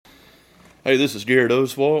Hey, this is Garrett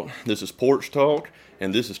Oswalt, this is Porch Talk,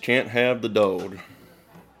 and this is Can't Have the Dog.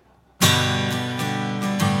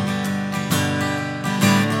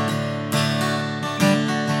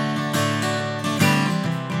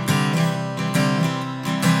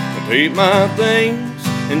 Take my things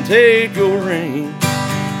and take your ring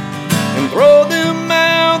and throw them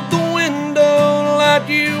out the window like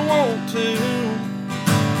you want to.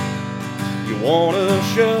 You want to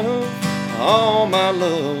shove all my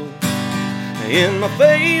love in my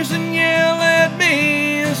face and yell at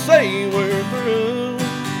me and say we're through.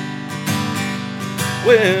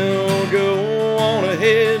 Well, go on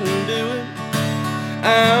ahead and do it.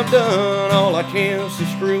 I've done all I can, so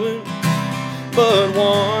screw it. But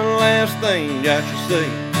one last thing got to say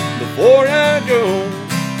before I go.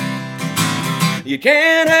 You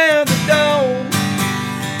can't have the dog.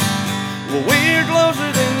 Well, we're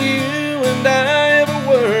closer than you and I ever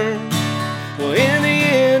were. Well, in the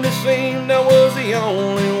end it seemed I was the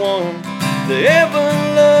only one to ever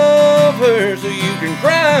love her, so you can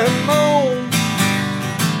cry and moan.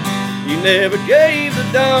 You never gave the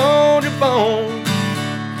dog a bone.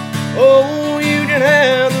 Oh, you can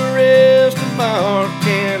have the rest of my heart,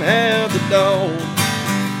 can't have the dog.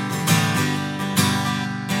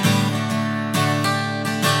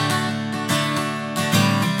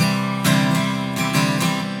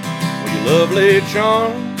 Well, your lovely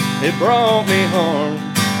charm, it brought me harm.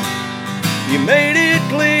 You made it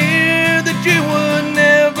clear that you would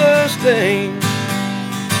never stay.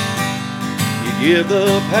 You give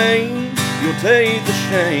the pain, you'll take the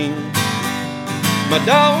shame. My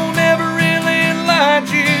dog never really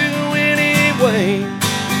liked you anyway.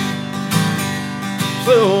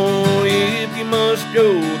 So if you must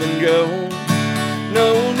go, then go.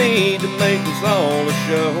 No need to make this all a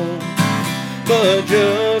show. But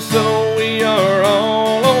just so we are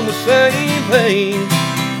all on the same page,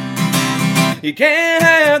 you can't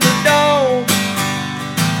have the dog.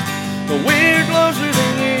 But we're closer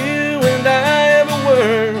than you and I ever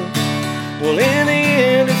were. Well, in the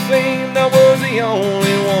end it seemed I was the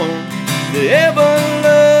only one to ever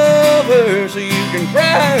love her, so you can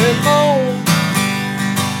cry and moan.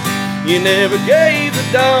 You never gave the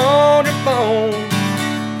dog a bone.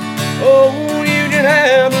 Oh, you can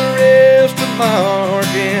have the rest of my heart,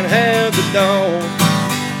 can't have the dog.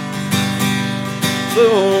 So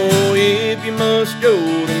if you must go,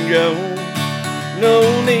 then go. No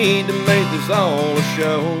need to make this all a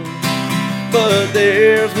show. But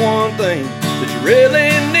there's one thing that you really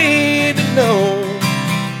need to know.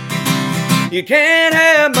 You can't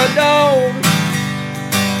have my dog.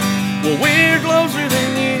 Well, we're closer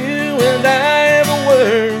than you and I ever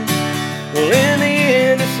were. Well, in the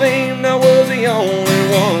end it seemed I was the only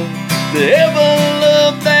one to ever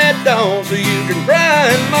love that dog, so you can cry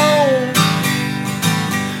and moan.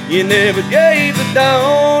 You never gave the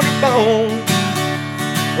dog a bone.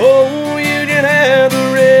 Oh, you can have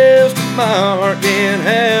the rest of my heart, can't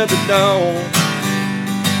have the dog.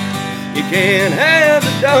 You can't have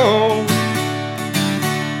the dog.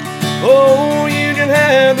 Oh, you can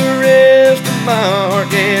have the rest of my heart,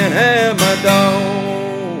 can't have my dog.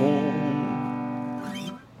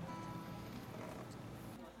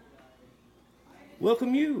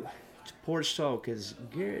 Welcome you to Porch Talk, as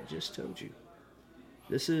Garrett just told you.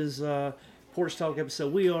 This is Porch Talk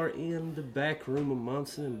episode. We are in the back room of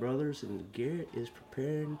Munson and Brothers, and Garrett is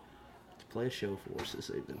preparing to play a show for us this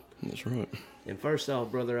evening. That's right. And first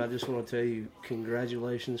off, brother, I just want to tell you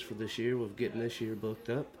congratulations for this year with getting this year booked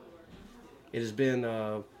up. It has been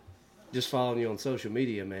just following you on social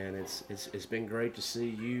media, man. It's been great to see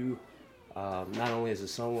you not only as a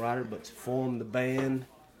songwriter but to form the band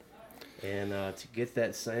and to get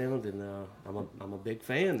that sound. And I'm a big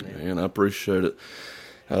fan, man. Man, I appreciate it.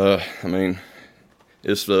 I mean,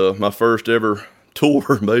 it's my first ever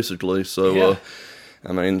tour, basically. So, Yeah.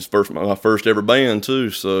 I mean, it's my first ever band too.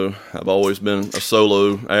 So I've always been a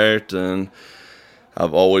solo act, and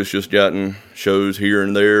I've always just gotten shows here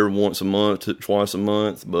and there, once a month, twice a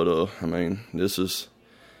month. But I mean, this is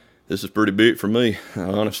pretty big for me,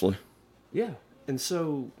 honestly. Yeah. And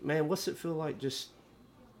so, man, what's it feel like just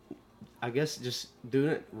doing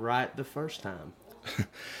it right the first time?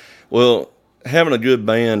 Well, having a good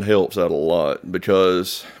band helps out a lot,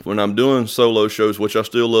 because when I'm doing solo shows, which I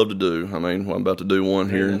still love to do, I mean, I'm about to do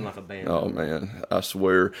one here. Like a band. Oh, man, I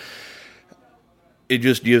swear. It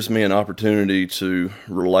just gives me an opportunity to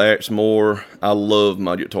relax more. I love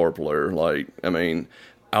my guitar player. Like, I mean,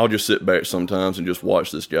 I'll just sit back sometimes and just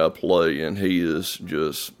watch this guy play, and he is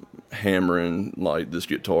just hammering like this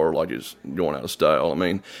guitar like it's going out of style. I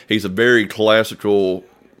mean, he's a very classical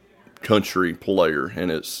country player,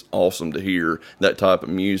 and it's awesome to hear that type of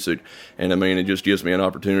music. And I mean, it just gives me an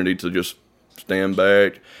opportunity to just stand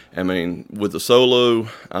back. I mean, with the solo,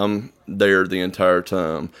 I'm there the entire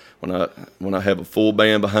time. When I have a full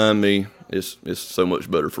band behind me, it's so much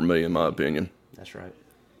better for me, in my opinion. That's right.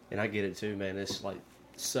 And I get it too, man. It's like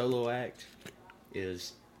solo act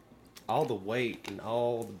is all the weight and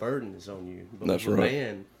all the burden is on you. But That's with a right.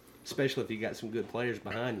 band, especially if you got some good players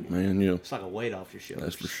behind you, Man, yeah. it's like a weight off your shoulders.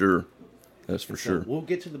 That's for sure. That's for sure. We'll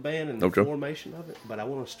get to the band and the formation of it, but I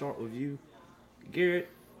want to start with you, Garrett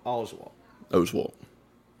Oswalt. Oswalt.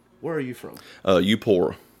 Where are you from?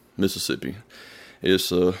 Eupora, Mississippi.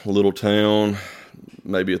 It's a little town,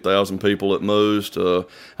 maybe 1,000 people at most.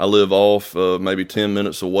 I live off maybe 10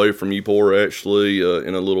 minutes away from Eupora, actually,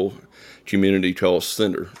 in a little community called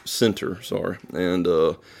Center. And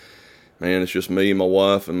man, it's just me and my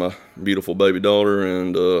wife and my beautiful baby daughter,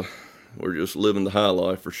 and we're just living the high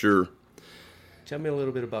life for sure. Tell me a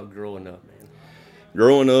little bit about growing up, man.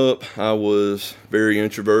 Growing up, I was very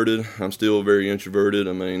introverted. I'm still very introverted.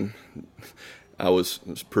 I mean, I was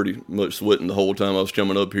pretty much sweating the whole time I was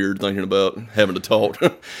coming up here thinking about having to talk.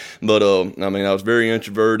 But, I mean, I was very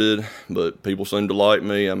introverted, but people seemed to like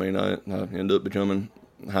me. I mean, I ended up becoming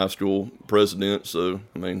high school president, so,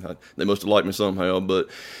 I mean, they must have liked me somehow, but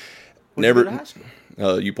Where'd you go to high school?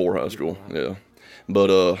 Eupora High School, yeah.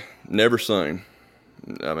 But never sang.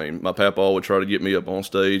 I mean, my papa would try to get me up on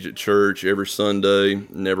stage at church every Sunday.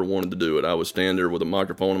 Never wanted to do it. I would stand there with a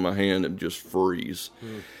microphone in my hand and just freeze.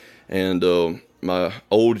 And my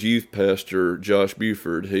old youth pastor, Josh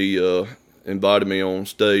Buford, he invited me on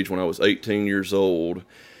stage when I was 18 years old,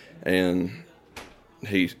 and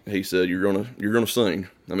he said, "You're gonna sing.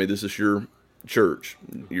 I mean, this is your church.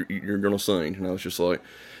 You're gonna sing." And I was just like,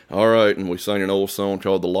 "All right." And we sang an old song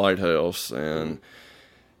called "The Lighthouse," and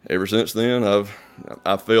ever since then,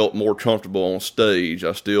 I felt more comfortable on stage.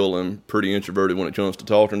 I still am pretty introverted when it comes to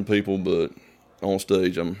talking to people, but on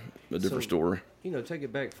stage, I'm a different story. You know, take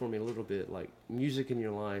it back for me a little bit. Like music in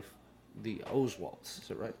your life, the Oswalts, is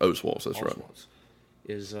that right? Oswalt, that's right.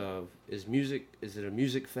 Is music? Is it a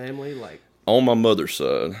music family? Like on my mother's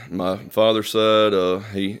side, my father's side,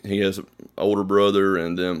 he has an older brother,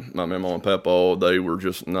 and then my mama and papa, they were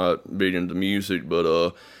just not big into music,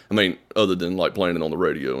 but I mean, other than like playing it on the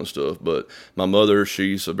radio and stuff. But my mother,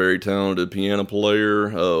 she's a very talented piano player.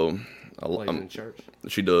 plays in church.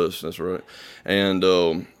 She does, that's right.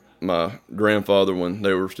 And my grandfather, when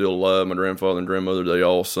they were still alive, my grandfather and grandmother, they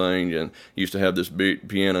all sang and used to have this big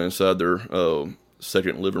piano inside their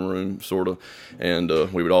second living room, sort of, and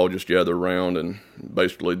we would all just gather around, and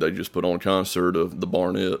basically they just put on a concert of the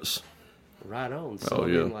Barnetts. Right on. So, I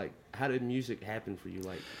mean, like, how did music happen for you?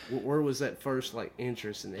 Like, where was that first, like,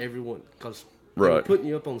 interest in everyone? Because they were putting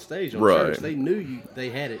you up on stage on church. They knew they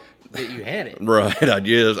had it, that you had it. Right, I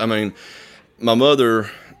guess. I mean, my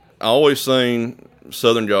mother, I always sang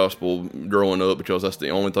Southern gospel growing up because that's the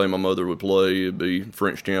only thing my mother would play. It'd be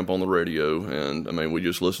French Champ on the radio, and I mean, we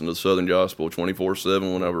just listened to Southern gospel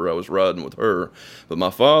 24/7 whenever I was riding with her. But my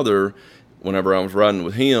father, whenever I was riding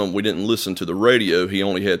with him, we didn't listen to the radio. He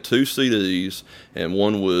only had 2 CDs, and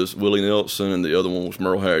one was Willie Nelson and the other one was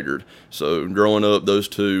Merle Haggard. So growing up, those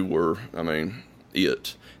 2 were, I mean,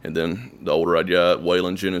 it. And then the older I got,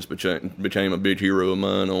 Waylon Jennings became a big hero of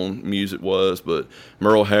mine on music-wise. But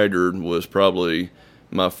Merle Haggard was probably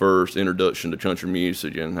my first introduction to country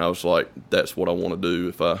music, and I was like, that's what I want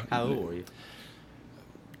to do. How old were you?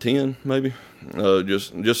 10, maybe.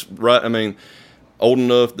 Just right. I mean, old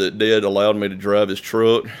enough that Dad allowed me to drive his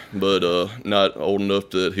truck, but not old enough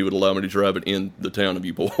that he would allow me to drive it in the town of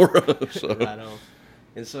Eupora. So. Right on.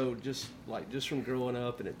 And so just from growing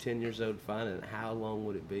up and at 10 years old, finding how long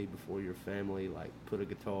would it be before your family like put a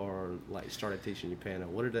guitar or like started teaching you piano?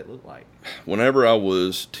 What did that look like? Whenever I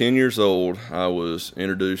was 10 years old, I was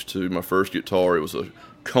introduced to my first guitar. It was a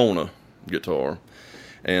Kona guitar,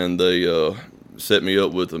 and they set me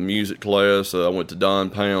up with a music class. I went to Don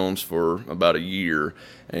Pound's for about a year,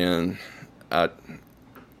 and I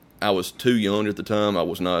was too young at the time. I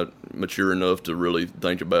was not mature enough to really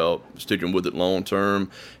think about sticking with it long term.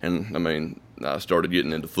 And I mean, I started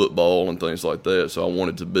getting into football and things like that. So I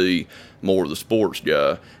wanted to be more of the sports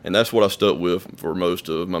guy. And that's what I stuck with for most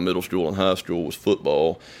of my middle school and high school was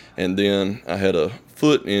football. And then I had a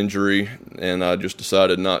foot injury, and I just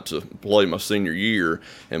decided not to play my senior year.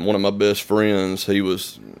 And one of my best friends, he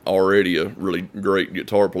was already a really great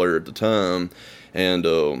guitar player at the time. And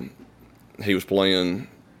he was playing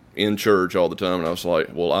in church all the time, and I was like,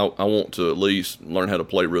 well, I want to at least learn how to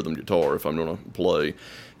play rhythm guitar if I'm going to play.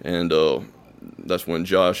 And that's when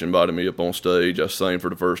Josh invited me up on stage. I sang for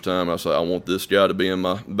the first time. I said, I want this guy to be in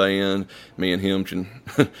my band. Me and him can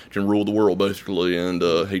can rule the world, basically, and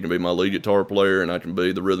he can be my lead guitar player, and I can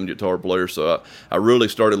be the rhythm guitar player. So I really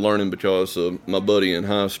started learning because of my buddy in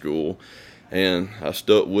high school, and I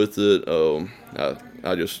stuck with it.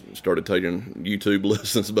 I just started taking YouTube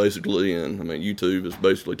lessons, basically, and I mean, YouTube has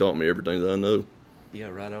basically taught me everything that I know. Yeah,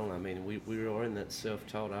 right on. I mean, we were in that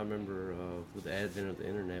self-taught. I remember with the advent of the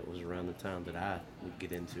internet was around the time that I would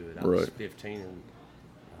get into it. I was 15, and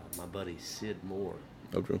my buddy Sid Moore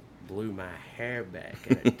blew my hair back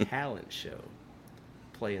at a talent show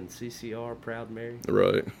playing CCR, Proud Mary.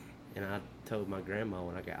 Right. And I told my grandma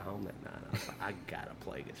when I got home that night, I was like, I got to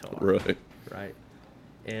play guitar. Right. Right.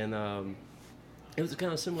 And it was a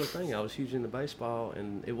kind of similar thing. I was huge into baseball,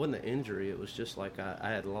 and it wasn't an injury. It was just like I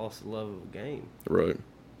had lost the love of the game. Right.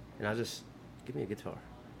 And I just, give me a guitar.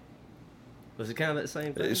 Was it kind of that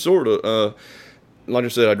same thing? It's sort of. Like I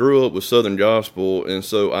said, I grew up with Southern Gospel, and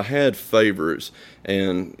so I had favorites.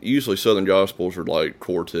 And usually Southern Gospels are like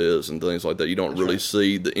quartets and things like that. You don't really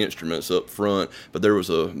see the instruments up front. But there was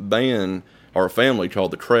a band or a family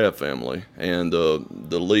called the Crab Family, and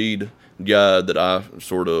the lead guy that I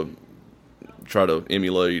sort of try to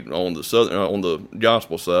emulate on the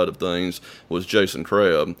gospel side of things was Jason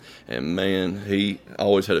Crabb, and man, he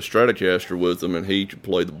always had a Stratocaster with him, and he could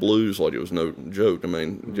play the blues like it was no joke. I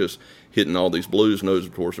mean, just hitting all these blues notes.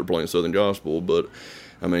 Of course, they're playing Southern Gospel, but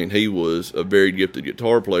I mean, he was a very gifted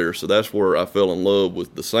guitar player, so that's where I fell in love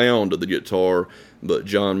with the sound of the guitar. But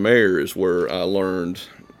John Mayer is where I learned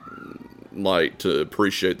like to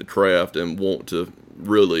appreciate the craft and want to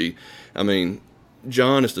really, I mean,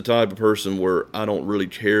 John is the type of person where I don't really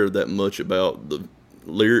care that much about the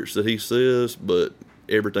lyrics that he says, but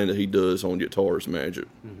everything that he does on guitar is magic.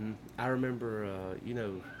 Mm-hmm. I remember,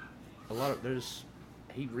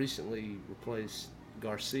 he recently replaced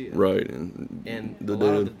Garcia. Right. And a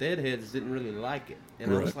lot of the Deadheads didn't really like it.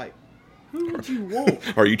 And I was like, who would you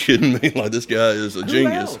want? Are you kidding me? Like, this guy is a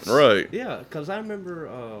genius. Else? Right. Yeah, because I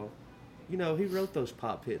remember... he wrote those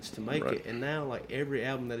pop hits to make it, and now, like, every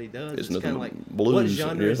album that he does, it's kind of like, blues, what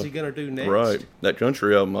genre is he going to do next? Right. That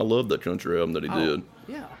country album, I love that country album that he did.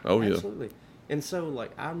 Yeah. Oh, absolutely. And so,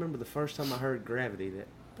 like, I remember the first time I heard Gravity, that...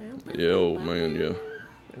 Yeah, oh, man, yeah.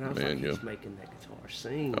 And I was like, he's making that guitar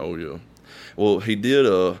sing. Oh, yeah. Well, he did,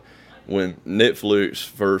 when Netflix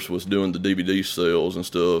first was doing the DVD sales and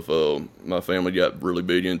stuff, my family got really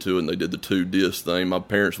big into it, and they did the 2-disc thing. My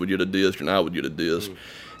parents would get a disc, and I would get a disc.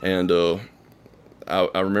 And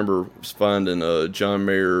I remember finding John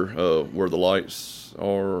Mayer, Where the Lights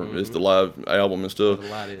Are, is the live album and stuff.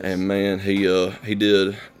 And man, he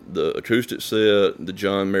did the acoustic set, the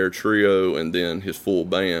John Mayer Trio, and then his full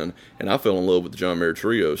band. And I fell in love with the John Mayer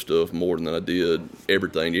Trio stuff more than I did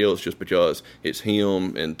everything else, just because it's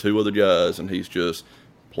him and 2 other guys, and he's just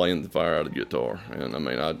playing the fire out of the guitar. And I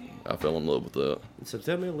mean, I fell in love with that. So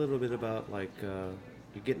tell me a little bit about, like,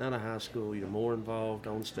 you're getting out of high school, you're more involved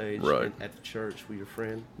on stage at the church with your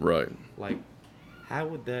friend. Right. Like, how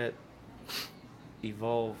would that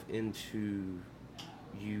evolve into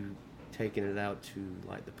you taking it out to,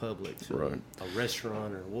 like, the public, to a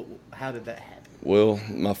restaurant, or how did that happen? Well,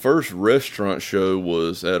 my first restaurant show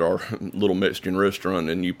was at our little Mexican restaurant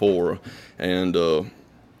in Eupora, and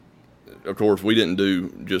of course, we didn't do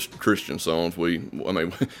just Christian songs. We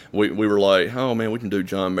were like, oh man, we can do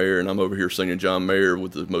John Mayer, and I'm over here singing John Mayer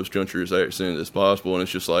with the most countryest accent as possible, and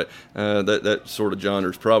it's just like that sort of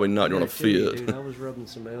genre is probably not going to fit. Dude, I was rubbing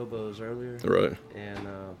some elbows earlier, right? And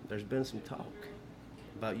there's been some talk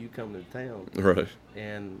about you coming to town, right?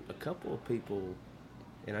 And a couple of people,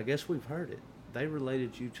 and I guess we've heard it, they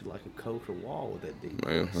related you to like a culture wall with that deep.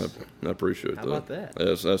 Man, I appreciate that. How about that?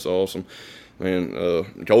 That's awesome. Man,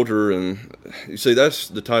 culture, and you see, that's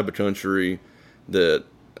the type of country that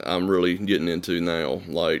I'm really getting into now.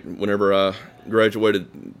 Like, whenever I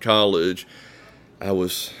graduated college, I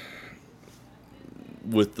was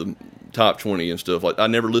with the top 20 and stuff. Like, I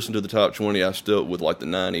never listened to the top 20. I stuck with like the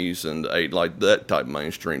 90s and like that type of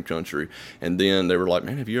mainstream country. And then they were like,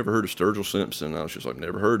 man, have you ever heard of Sturgill Simpson? I was just like,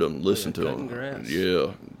 never heard of them. Listen to them. Grass.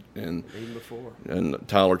 Yeah. And even before. And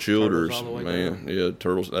Tyler Childers, man. Down. Yeah,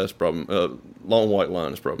 Turtles. That's probably Long White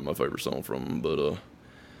Line is probably my favorite song from them. But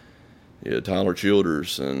yeah, Tyler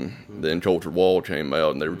Childers, and then Culture Wall came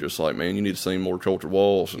out, and they were just like, man, you need to sing more Culture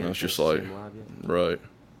Walls. And I was just like, right.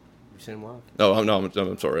 See him live? Oh, no,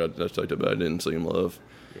 I'm sorry. I take that back. I didn't see him live.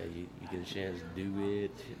 Yeah, you get a chance to do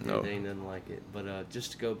it. No. It ain't nothing like it. But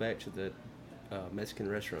just to go back to the Mexican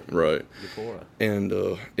restaurant. Right. Eupora. And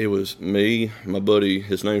it was me, my buddy,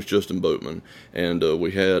 his name's Justin Boatman, and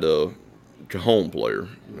we had cajon player.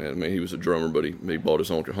 I mean, he was a drummer, but he bought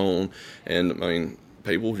his own cajon, and I mean,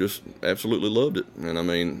 people just absolutely loved it. And I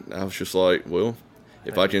mean, I was just like, well,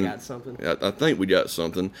 if I can, got something? I think we got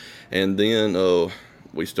something. And then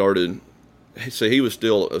we started. See, he was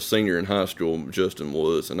still a senior in high school, Justin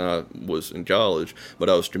was, and I was in college, but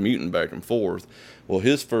I was commuting back and forth. Well,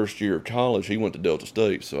 his first year of college, he went to Delta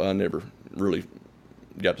State, so I never really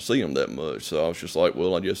got to see him that much. So I was just like,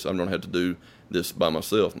 well, I guess I'm going to have to do this by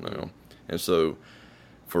myself now. And so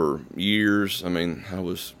for years, I mean, I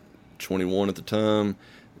was 21 at the time,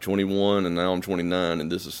 21, and now I'm 29,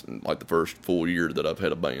 and this is like the first full year that I've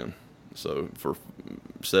had a band. So for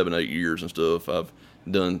 7-8 years and stuff, I've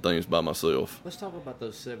done things by myself. Let's talk about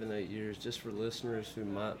those 7-8 years, just for listeners who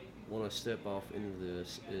might want to step off into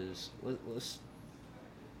this. Let's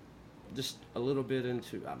just a little bit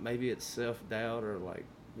into maybe it's self-doubt, or like,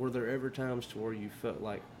 were there ever times to where you felt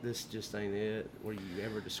like this just ain't it? Were you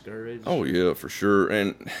ever discouraged? Oh yeah, for sure.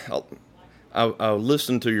 And I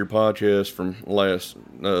listened to your podcast from the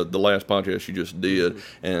last podcast you just did,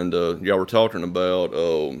 and y'all were talking about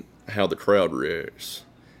how the crowd reacts,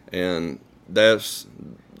 and that's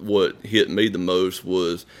what hit me the most.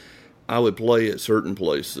 Was I would play at certain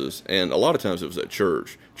places, and a lot of times it was at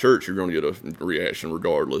church. Church, you're going to get a reaction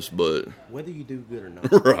regardless, but whether you do good or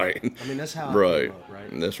not. Right. I mean, that's how I right. came up,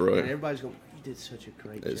 right? That's right. And everybody's going, you did such a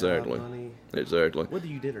great Exactly. job, honey. Exactly. Whether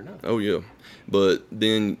you did or not. Oh, yeah. But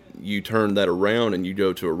then you turn that around and you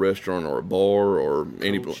go to a restaurant or a bar or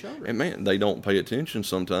any place, and man, they don't pay attention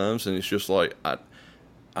sometimes, and it's just like,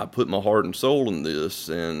 I put my heart and soul in this,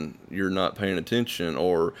 and you're not paying attention.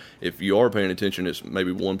 Or if you are paying attention, it's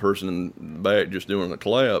maybe one person in the back just doing a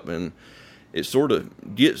clap, and it sort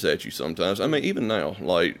of gets at you sometimes. I mean, even now,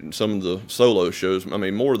 like some of the solo shows, I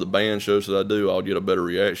mean, more of the band shows that I do, I'll get a better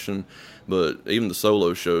reaction. But even the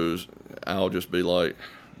solo shows, I'll just be like,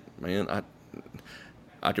 man,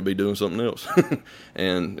 I could be doing something else.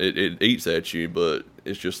 And it eats at you, but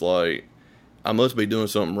it's just like, I must be doing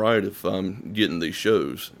something right if I'm getting these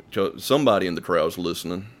shows. Somebody in the crowd's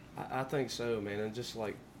listening. I think so, man. And just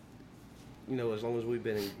like, you know, as long as we've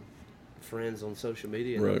been friends on social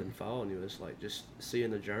media and Right. I've been following you, it's like just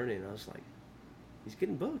seeing the journey, and I was like, he's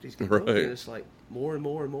getting booked. He's getting Right. booked. And it's like more and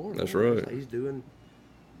more and more. That's more. right. It's like he's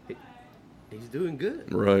doing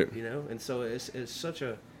good. Right. You know, and so it's such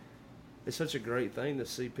a great thing to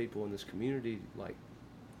see people in this community like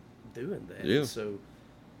doing that. Yeah. And so,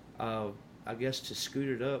 I guess to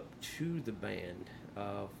scoot it up to the band,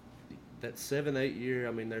 that 7-8 year.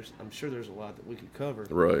 I mean, I'm sure there's a lot that we could cover.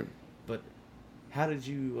 Right. But how did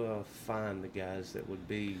you find the guys that would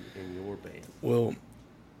be in your band? Well,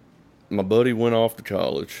 my buddy went off to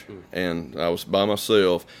college, and I was by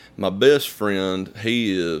myself. My best friend,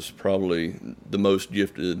 he is probably the most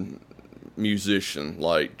gifted musician,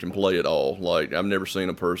 like, can play it all. Like, I've never seen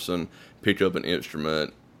a person pick up an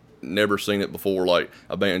instrument, never seen it before, like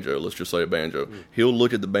a banjo, let's just say a banjo. He'll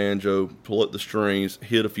look at the banjo, pull up the strings,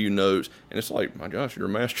 hit a few notes, and it's like, my gosh, you're a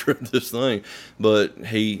master of this thing. But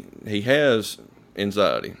he has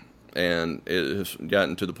anxiety, and it has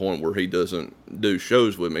gotten to the point where he doesn't do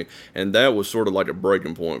shows with me, and that was sort of like a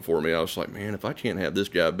breaking point for me. I was like, man, if I can't have this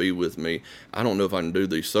guy be with me, I don't know if I can do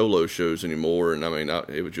these solo shows anymore. And I mean,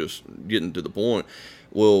 it was just getting to the point.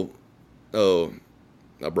 Well,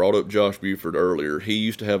 I brought up Josh Buford earlier. He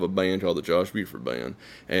used to have a band called the Josh Buford Band,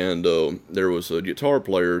 and there was a guitar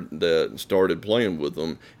player that started playing with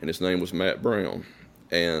them, and his name was Matt Brown.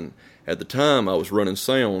 And at the time, I was running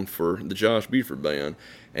sound for the Josh Buford Band,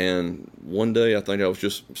 and one day I think I was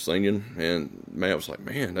just singing, and Matt was like,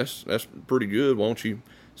 man, that's pretty good. Why don't you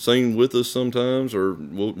sing with us sometimes, or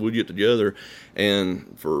we'll get together.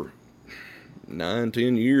 And for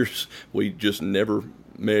 9-10 years, we just never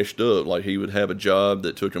meshed up. Like, he would have a job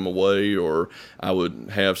that took him away, or I would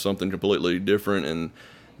have something completely different. And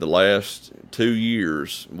the last 2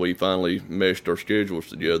 years, we finally meshed our schedules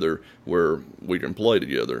together where we can play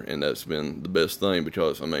together, and that's been the best thing,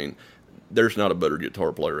 because, I mean, there's not a better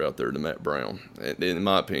guitar player out there than Matt Brown, in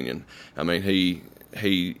my opinion. I mean,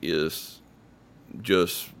 he is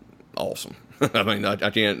just awesome. I mean, I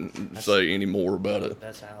can't say any more about it.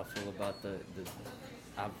 That's how I feel about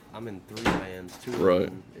I'm in 3 bands. 2 Right. of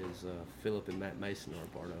them is Philip and Matt Mason are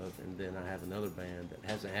a part of, and then I have another band that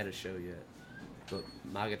hasn't had a show yet. But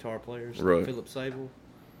my guitar players, Right. Philip Sable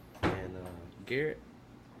and Garrett,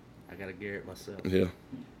 I got a Garrett myself. Yeah.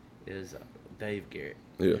 Is Dave Garrett.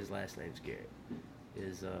 Yeah. His last name's Garrett.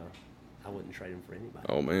 I wouldn't trade him for anybody.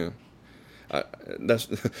 Oh, man. that's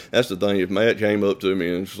the thing. If Matt came up to me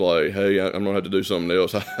and was like, "Hey, I'm gonna have to do something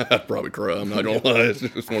else," I'd probably cry. I'm not gonna lie. It's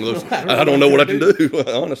just one of those. I don't know what I can do,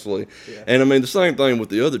 honestly. Yeah. And I mean, the same thing with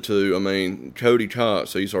the other two. I mean, Cody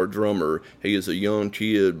Cox, he's our drummer. He is a young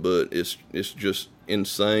kid, but it's just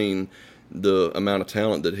insane the amount of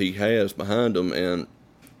talent that he has behind him. And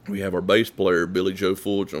we have our bass player, Billy Joe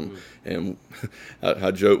Fulgham, and I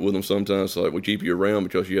joke with him sometimes, like, we keep you around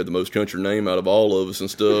because you have the most country name out of all of us and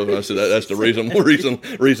stuff. And I said that's the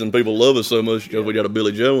reason people love us so much, because we got a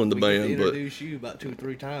Billy Joe in the band. We introduce you about 2 or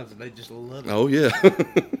 3 times, and they just love it. Oh yeah.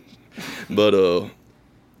 But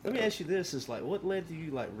let me ask you this: is like, what led to you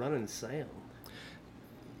like running sound?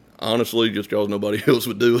 Honestly, just because nobody else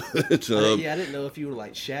would do it. I didn't know if you were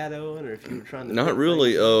like shadowing or if you were trying to. Not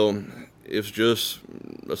really. It's just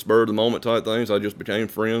a spur of the moment type things. I just became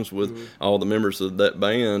friends with all the members of that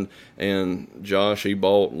band, and Josh, he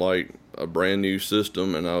bought like a brand new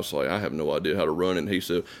system, and I was like, I have no idea how to run it. And he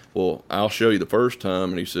said, well, I'll show you the first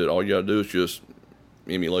time. And he said, all you gotta do is just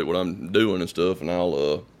emulate what I'm doing and stuff, and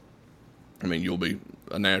you'll be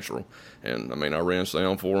a natural. And I mean, I ran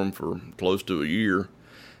sound for him for close to a year.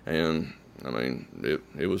 And I mean,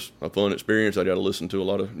 it was a fun experience. I got to listen to a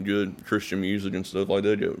lot of good Christian music and stuff like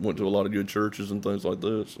that. I went to a lot of good churches and things like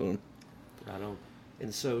that. So, right on.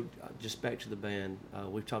 And so, just back to the band,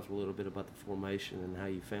 we've talked a little bit about the formation and how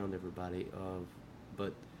you found everybody.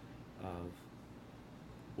 But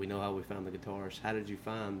we know how we found the guitars. How did you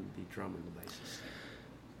find the drummer and the bassist?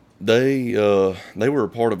 They were a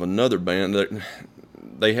part of another band that.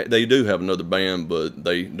 They do have another band, but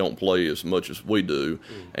they don't play as much as we do.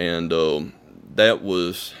 And that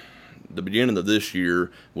was the beginning of this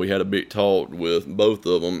year. We had a big talk with both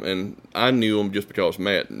of them, and I knew them just because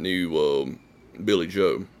Matt knew Billy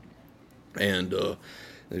Joe. And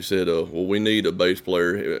they said, well, we need a bass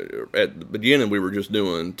player. At the beginning, we were just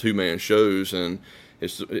doing 2-man shows, and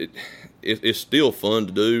it's still fun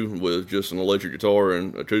to do with just an electric guitar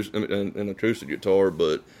and an acoustic guitar,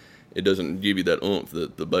 but it doesn't give you that oomph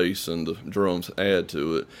that the bass and the drums add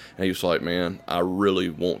to it. And he was like, man, I really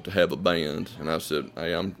want to have a band. And I said,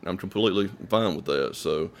 hey, I'm completely fine with that.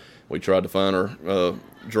 So we tried to find our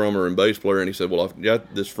drummer and bass player, and he said, well, I've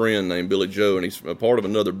got this friend named Billy Joe, and he's a part of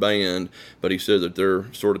another band, but he said that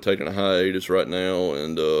they're sort of taking a hiatus right now,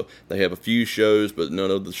 and they have a few shows, but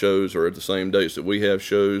none of the shows are at the same dates that we have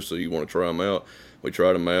shows, so you want to try them out. We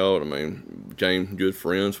tried them out. I mean, became good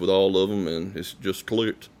friends with all of them, and it's just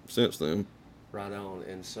clicked since then. Right on.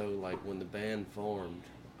 And so, like, when the band formed,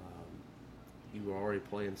 you were already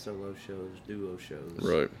playing solo shows, duo shows.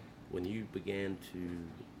 Right. When you began to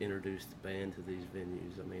introduce the band to these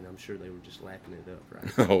venues, I mean, I'm sure they were just lapping it up,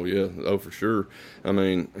 right? Oh, yeah. Oh, for sure. I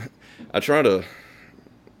mean, I try to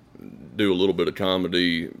do a little bit of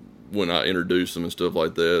comedy when I introduce them and stuff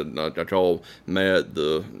like that. And I call Matt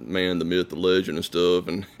the man, the myth, the legend and stuff.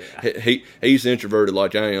 And he's introverted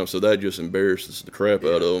like I am, so that just embarrasses the crap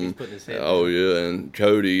out of him. Oh, yeah. And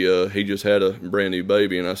Cody, he just had a brand new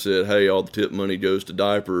baby. And I said, hey, all the tip money goes to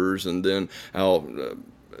diapers. And then I'll...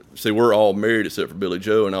 see, we're all married except for Billy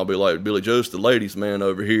Joe, and I'll be like, Billy Joe's the ladies' man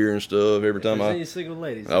over here and stuff. Every time any single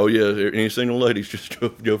ladies. Oh, yeah. Any single ladies, just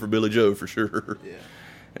go for Billy Joe for sure. Yeah.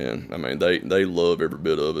 And, I mean, they love every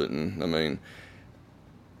bit of it. And, I mean,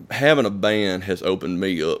 having a band has opened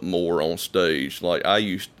me up more on stage. Like,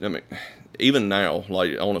 even now,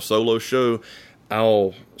 like, on a solo show,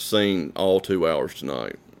 I'll sing all 2 hours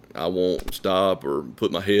tonight. I won't stop or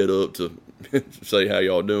put my head up to say, how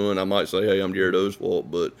y'all doing? I might say, hey, I'm Garrett Oswalt.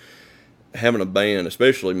 But having a band,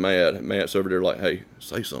 especially Matt's over there like, hey,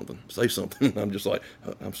 say something. I'm just like,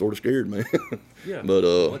 I'm sort of scared, man. Yeah.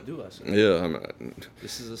 But what do I say? Yeah,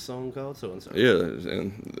 this is a song called so and so. Yeah,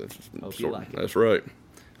 and that's right.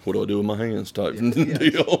 What do I do with my hands? Type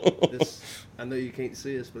deal. I know you can't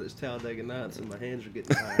see us, but it's Talladega Nights, and my hands are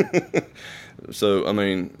getting tired. So I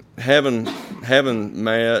mean, having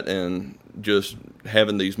Matt and just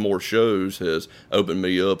having these more shows has opened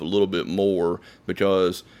me up a little bit more,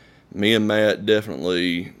 because me and Matt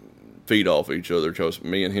definitely feed off each other, because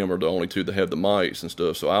me and him are the only two that have the mics and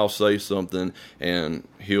stuff. So I'll say something and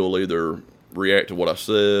he'll either react to what I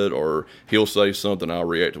said, or he'll say something, I'll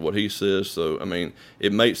react to what he says. So, I mean,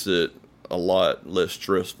 it makes it a lot less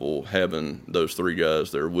stressful having those 3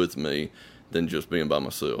 guys there with me than just being by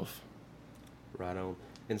myself. Right on.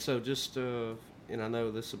 And so just, and I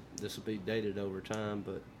know this will be dated over time,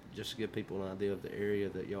 but just to give people an idea of the area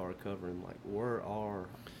that y'all are covering, like, where are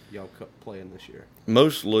y'all playing this year?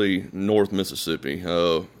 Mostly North Mississippi.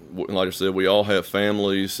 Like I said, we all have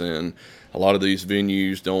families, and a lot of these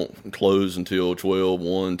venues don't close until 12,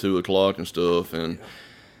 1, 2 o'clock and stuff. And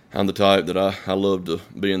I'm the type that I love to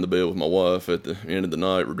be in the bed with my wife at the end of the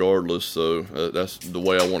night regardless, so that's the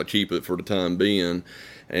way I want to keep it for the time being.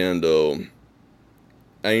 And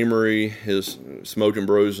Amory, his Smoking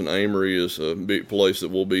Bros in Amory is a big place that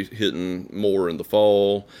we'll be hitting more in the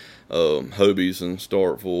fall. Hobie's in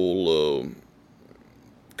Starkville,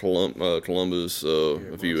 Columbus,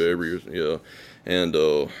 a few areas, yeah, and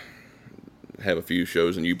have a few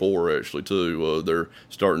shows in Eupora actually too. They're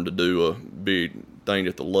starting to do a big thing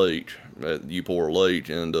at the lake, at Eupora Lake,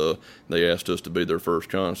 and they asked us to be their first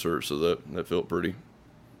concert, so that felt pretty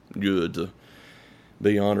good to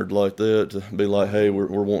be honored like that, to be like, hey, we're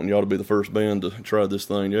wanting y'all to be the first band to try this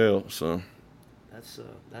thing out. So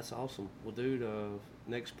that's awesome. Well, dude,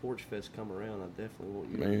 next Porch Fest come around, I definitely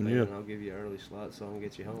want you to Man, be yeah. and I'll give you an early slot so I can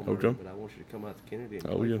get you home. Okay. Early, but I want you to come out to Kennedy and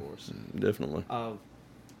play for us. Definitely.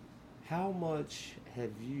 How much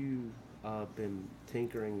have you been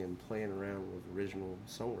tinkering and playing around with original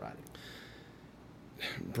songwriting?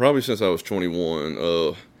 Probably since I was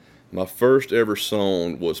 21. My first ever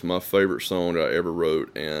song was my favorite song I ever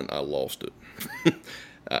wrote, and I lost it.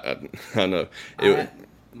 I know.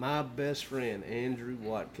 My best friend, Andrew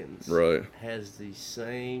Watkins, Right. has the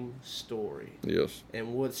same story. Yes.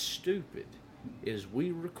 And what's stupid is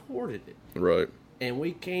we recorded it, Right. and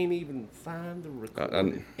we can't even find the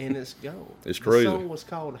recording, and it's gone. It's crazy. The song was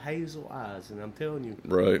called Hazel Eyes, and I'm telling you,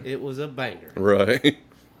 Right. it was a banger. Right.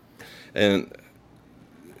 And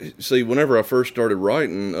see, whenever I first started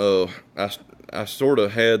writing, I sort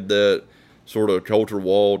of had that sort of culture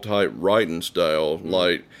wall type writing style,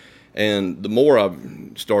 like, and the more I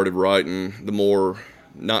started writing, the more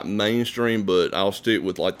not mainstream, but I'll stick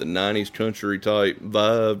with like the '90s country type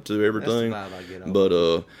vibe to everything. That's the vibe I get on.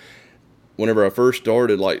 But whenever I first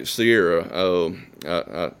started, like Sierra,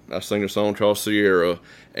 I sing a song called Sierra,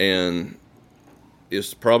 and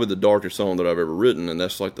it's probably the darkest song that I've ever written, and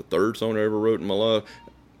that's like the third song I ever wrote in my life.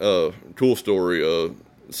 Cool story.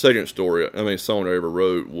 Second song I ever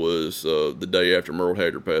wrote was the day after Merle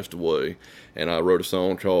Haggard passed away, and I wrote a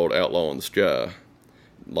song called Outlaw in the Sky,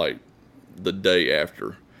 like the day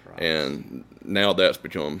after. Right. And now that's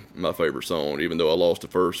become my favorite song, even though I lost the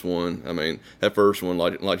first one. I mean, that first one,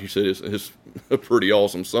 like you said, is a pretty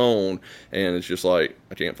awesome song, and it's just like,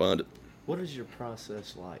 I can't find it. What is your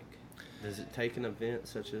process like? Does it take an event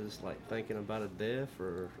such as like thinking about a death,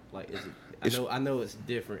 or like is it? I know it's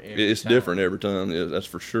different. It's different every time. Yeah, that's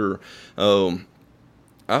for sure.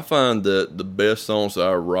 I find that the best songs that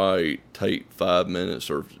I write take 5 minutes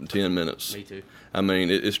or 10 minutes. Me too. I mean,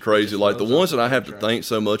 it's crazy. Like the ones that I have to think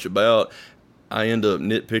so much about, I end up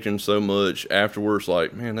nitpicking so much afterwards.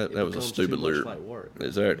 Like, man, that was a stupid lyric. Like work.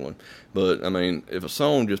 Exactly. But I mean, if a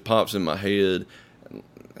song just pops in my head,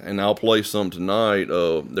 and I'll play some tonight.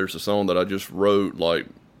 There's a song that I just wrote. Like,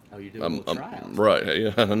 oh, you do a tryout. Right?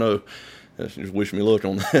 Yeah, I know. Just wish me luck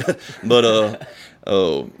on that. But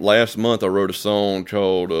last month I wrote a song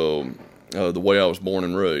called "The Way I Was Born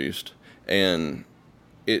and Raised," and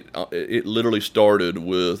it literally started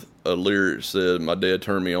with a lyric that said, "My dad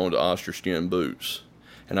turned me on to ostrich skin boots."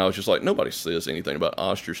 And I was just like, nobody says anything about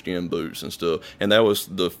ostrich skin boots and stuff. And that was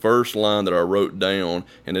the first line that I wrote down,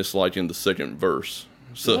 and it's like in the second verse.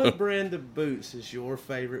 So, what brand of boots is your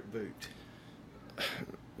favorite boot?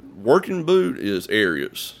 Working boot is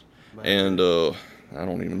Ariats. And I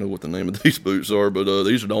don't even know what the name of these boots are, but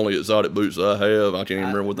these are the only exotic boots I have. I can't even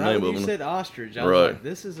remember what the name of them. You said ostrich. I was like,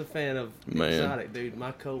 this is a fan of exotic, dude.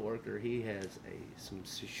 My coworker, he has some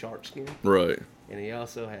shark skin. Right. And he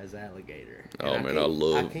also has alligator. Oh, and man,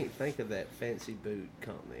 I can't think of that fancy boot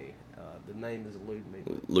company. The name is eluding me.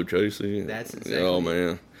 Lucchese. That's exactly. Oh,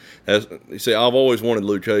 man. You see, I've always wanted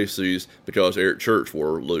Lucchese's because Eric Church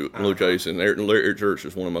wore Lucchese, and Eric Church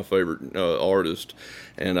is one of my favorite artists.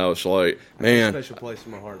 And I was like, man. A special place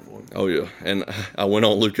in my heart for him. Oh, yeah. And I went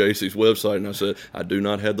on Lucchese's website and I said, I do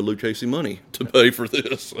not have the Lucchese money to pay for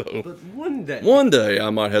this. So. But one day I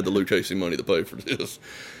might have the Lucchese money to pay for this.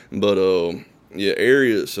 But, yeah,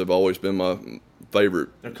 Ariats have always been my favorite.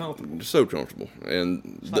 They're comfortable. So comfortable.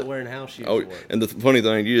 And it's like wearing house shoes. And the funny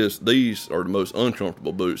thing is, these are the most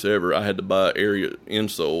uncomfortable boots ever. I had to buy Ariat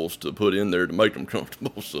insoles to put in there to make them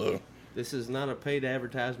comfortable. So this is not a paid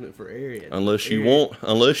advertisement for Ariat. Unless you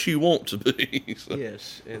want to be. So.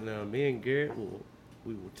 Yes, and me and Garrett will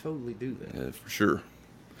totally do that. Yeah, for sure.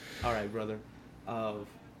 All right, brother.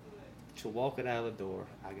 To walk it out of the door,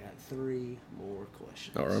 I got 3 more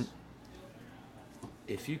questions. All right.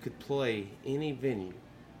 If you could play any venue,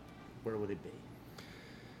 where would it be?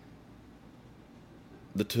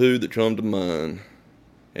 The 2 that come to mind,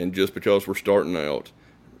 and just because we're starting out,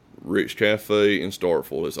 Rick's Cafe in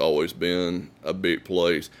Starkville has always been a big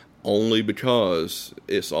place. only because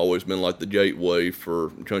it's always been like the gateway for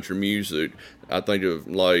country music. I think of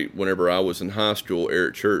like whenever I was in high school,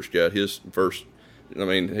 Eric Church got his first. I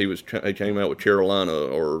mean, he came out with Carolina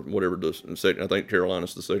or whatever the second. I think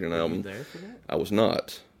Carolina's the second album. You there for that? I was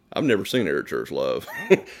not. I've never seen Eric Church live.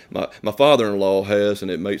 my father-in-law has,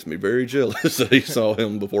 and it makes me very jealous that he saw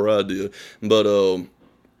him before I did. But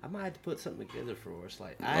I might have to put something together for us.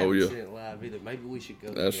 Like I haven't seen it live either. Maybe we should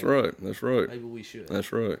go. That's right. That's right. Maybe we should.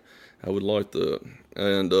 That's right. I would like that.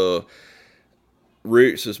 And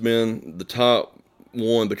Rick's has been the top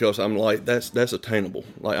one because I'm like that's attainable.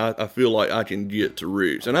 Like I feel like I can get to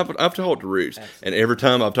Rick's, and I've talked to Rick's, and every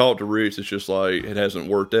time I've talked to Rick's, it's just like it hasn't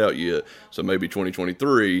worked out yet. So maybe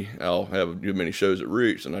 2023 I'll have a good many shows at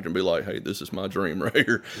Rick's, and I can be like, hey, this is my dream right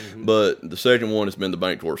here. Mm-hmm. But the second one has been the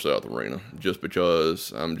Bank South Arena, just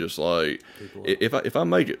because I'm just like if I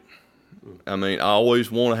make it, I mean I always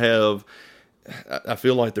want to have. I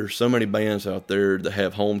feel like there's so many bands out there that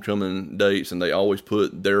have homecoming dates, and they always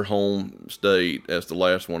put their home state as the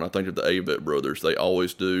last one. I think of the Avett Brothers. They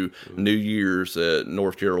always do New Year's at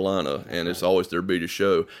North Carolina, and it's always their biggest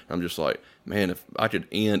show. I'm just like, man, if I could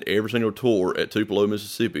end every single tour at Tupelo,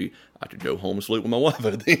 Mississippi, I could go home and sleep with my wife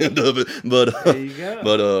at the end of it. But there you go.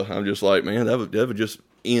 But I'm just like, man, that would just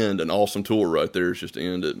end an awesome tour right there. It's just to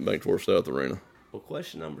end at Bank South Arena. Well,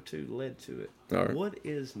 question number 2 led to it. All right. What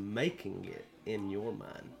is making it in your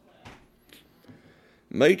mind?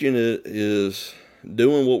 Making it is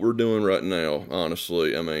doing what we're doing right now,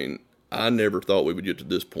 honestly. I mean, I never thought we would get to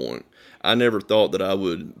this point. I never thought that I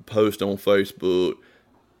would post on Facebook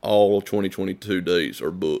all 2022 dates are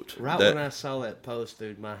booked. Right when I saw that post,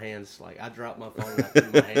 dude, my hands, like, I dropped my phone and I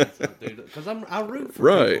threw my hands up, dude. Because I root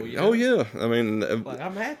for people, you know? Oh, yeah. I mean, like,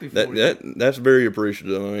 I'm happy for you. That's very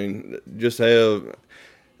appreciative. I mean, just have...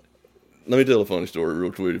 Let me tell a funny story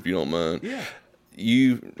real quick, if you don't mind. Yeah.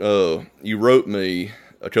 You wrote me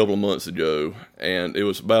a couple of months ago, and it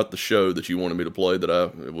was about the show that you wanted me to play that I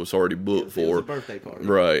was already booked for. It was a birthday party.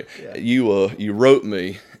 Right. Yeah. You wrote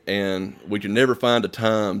me, and we could never find a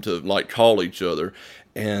time to like call each other.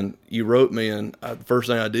 And you wrote me, and the first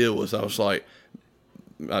thing I did was I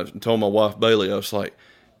told my wife Bailey, I was like,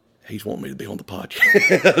 he's wanting me to be on the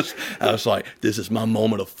podcast. I was like, this is my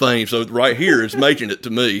moment of fame. So right here is making it to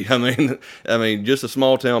me. I mean, just a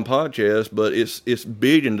small town podcast, but it's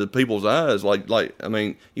big into people's eyes. Like, I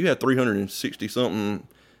mean, you have 360 something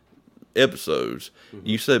episodes. Mm-hmm.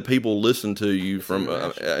 You said people listen to you from,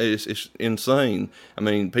 it's insane. I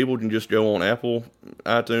mean, people can just go on Apple,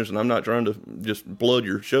 iTunes, and I'm not trying to just plug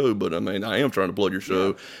your show, but I mean, I am trying to plug your show.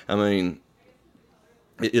 Yeah. I mean,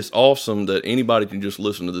 it's awesome that anybody can just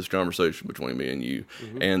listen to this conversation between me and you,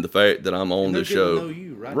 mm-hmm. and the fact that I'm on this show, know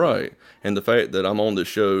you, right? And the fact that I'm on this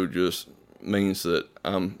show just means that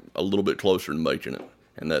I'm a little bit closer to making it,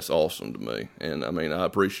 and that's awesome to me. And I mean, I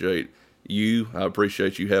appreciate you. I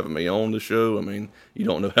appreciate you having me on the show. I mean, you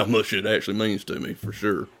don't know how much it actually means to me, for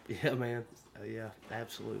sure. Yeah, man. Yeah,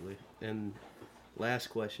 absolutely. And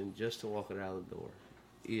last question, just to walk it out of the door,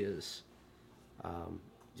 is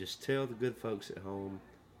just tell the good folks at home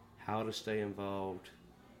how to stay involved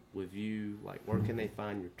with you. Like, where can they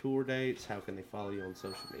find your tour dates? How can they follow you on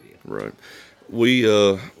social media? Right. We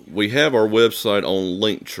have our website on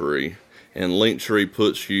Linktree, and Linktree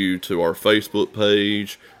puts you to our Facebook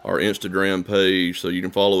page, our Instagram page, so you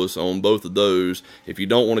can follow us on both of those. If you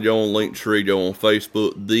don't want to go on Linktree, go on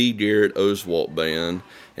Facebook, The Garrett Oswalt Band,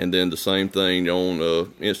 and then the same thing on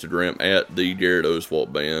Instagram at The Garrett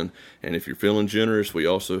Oswalt Band. And if you're feeling generous, we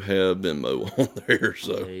also have Venmo on there.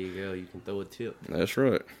 So there you go. You can throw a tip. That's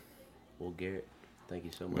right. Well, Garrett, thank you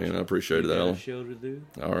so much. Man, I appreciate it, Alan. Show to do.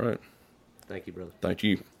 All right. Thank you, brother. Thank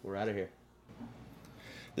you. We're out of here.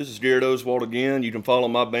 This is Garrett Oswalt again. You can follow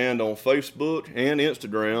my band on Facebook and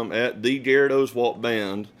Instagram at The Garrett Oswalt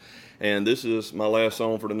Band. And this is my last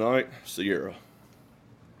song for tonight, Sierra.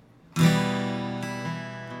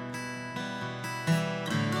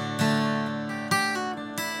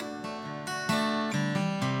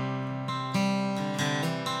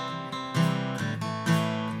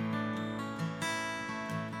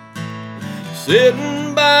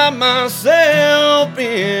 Sitting by myself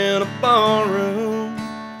in a barroom,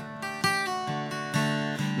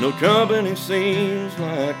 no company seems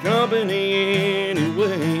like company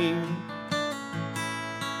anyway.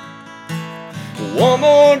 One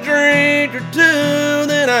more drink or two,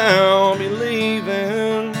 then I'll be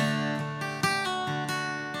leaving.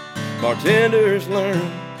 Bartenders learn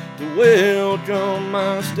to welcome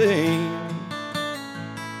my stay.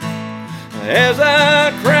 As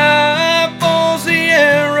I cry for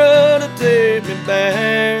Sierra to take me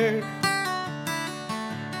back,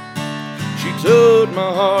 she took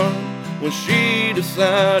my heart when she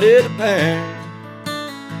decided to pack.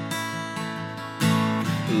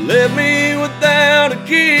 Left me without a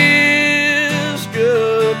kiss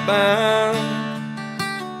goodbye,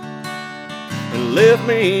 and left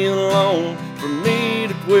me alone for me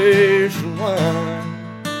to question why.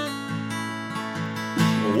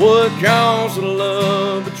 What caused the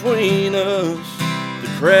love between us to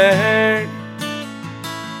crack?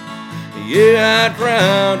 Yeah, I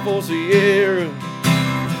tried for Sierra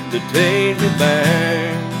to take me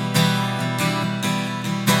back.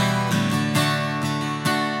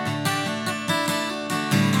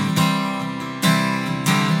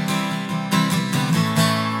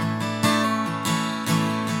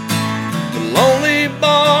 The lonely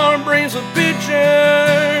bar brings the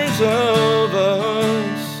pictures of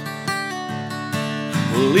us.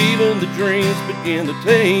 Well, even the drinks begin to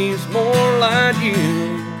taste more like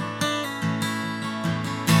you.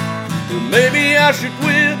 Well, maybe I should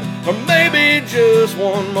quit, or maybe just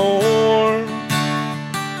one more.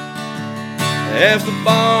 Ask the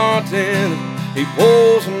bartender, he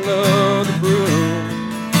pours another brew.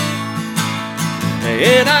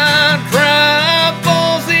 And I try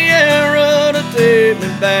for Sierra to take me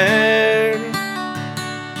back.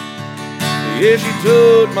 Yeah, she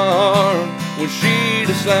took my heart when she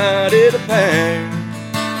decided to pack.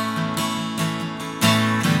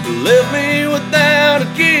 Left me without a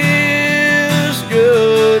kiss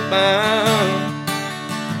goodbye,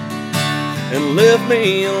 and left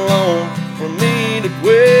me alone for me to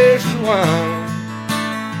question why.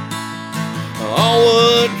 All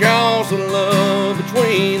what caused the love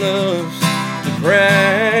between us to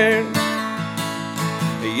crack.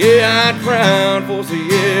 Yeah, I cried for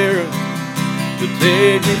Sierra to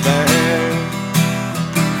take me back.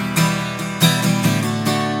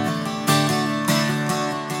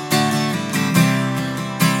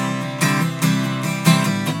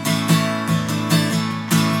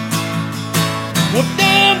 Well,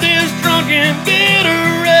 damn this drunken bitter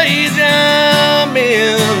rage I'm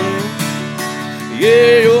in.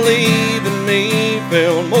 Yeah, you're leaving me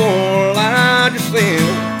felt more like your sin.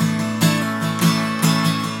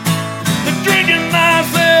 The drinking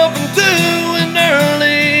myself into an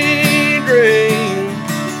early grave.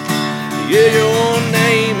 Yeah, your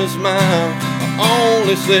name is my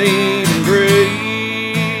only saving grace.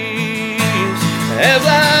 As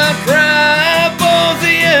I cry for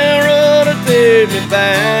Sierra to take me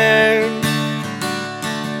back.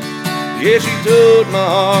 Yeah, she took my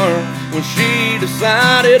heart when she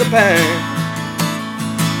decided to pack.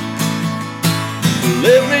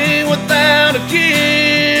 Left me without a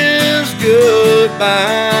kiss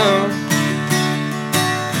goodbye,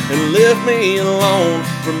 and left me alone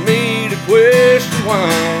for me to question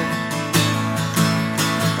why.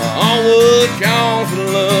 All what caused the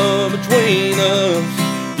love between us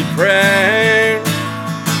to crack.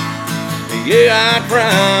 Yeah, I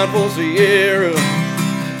cried for Sierra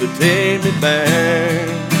to take me back.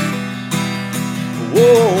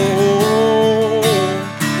 Whoa,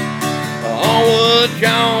 all what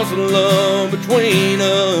caused the love between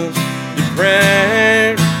us to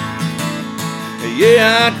crack.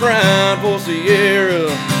 Yeah, I cried for Sierra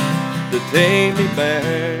to take me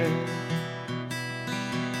back.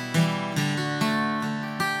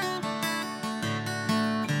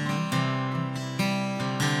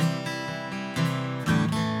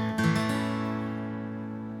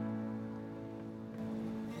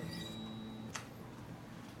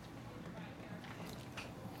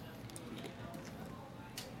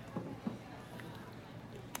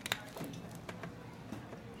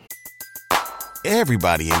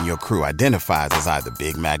 Everybody in your crew identifies as either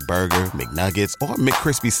Big Mac Burger, McNuggets, or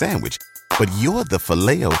McCrispy Sandwich. But you're the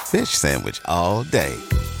Filet-O-Fish Sandwich all day.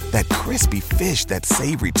 That crispy fish, that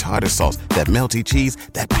savory tartar sauce, that melty cheese,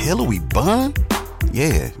 that pillowy bun.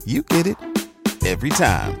 Yeah, you get it. Every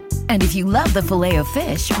time. And if you love the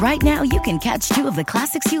Filet-O-Fish, right now you can catch two of the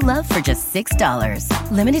classics you love for just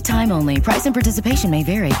 $6. Limited time only. Price and participation may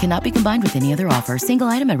vary. Cannot be combined with any other offer. Single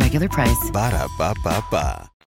item at regular price. Ba-da-ba-ba-ba.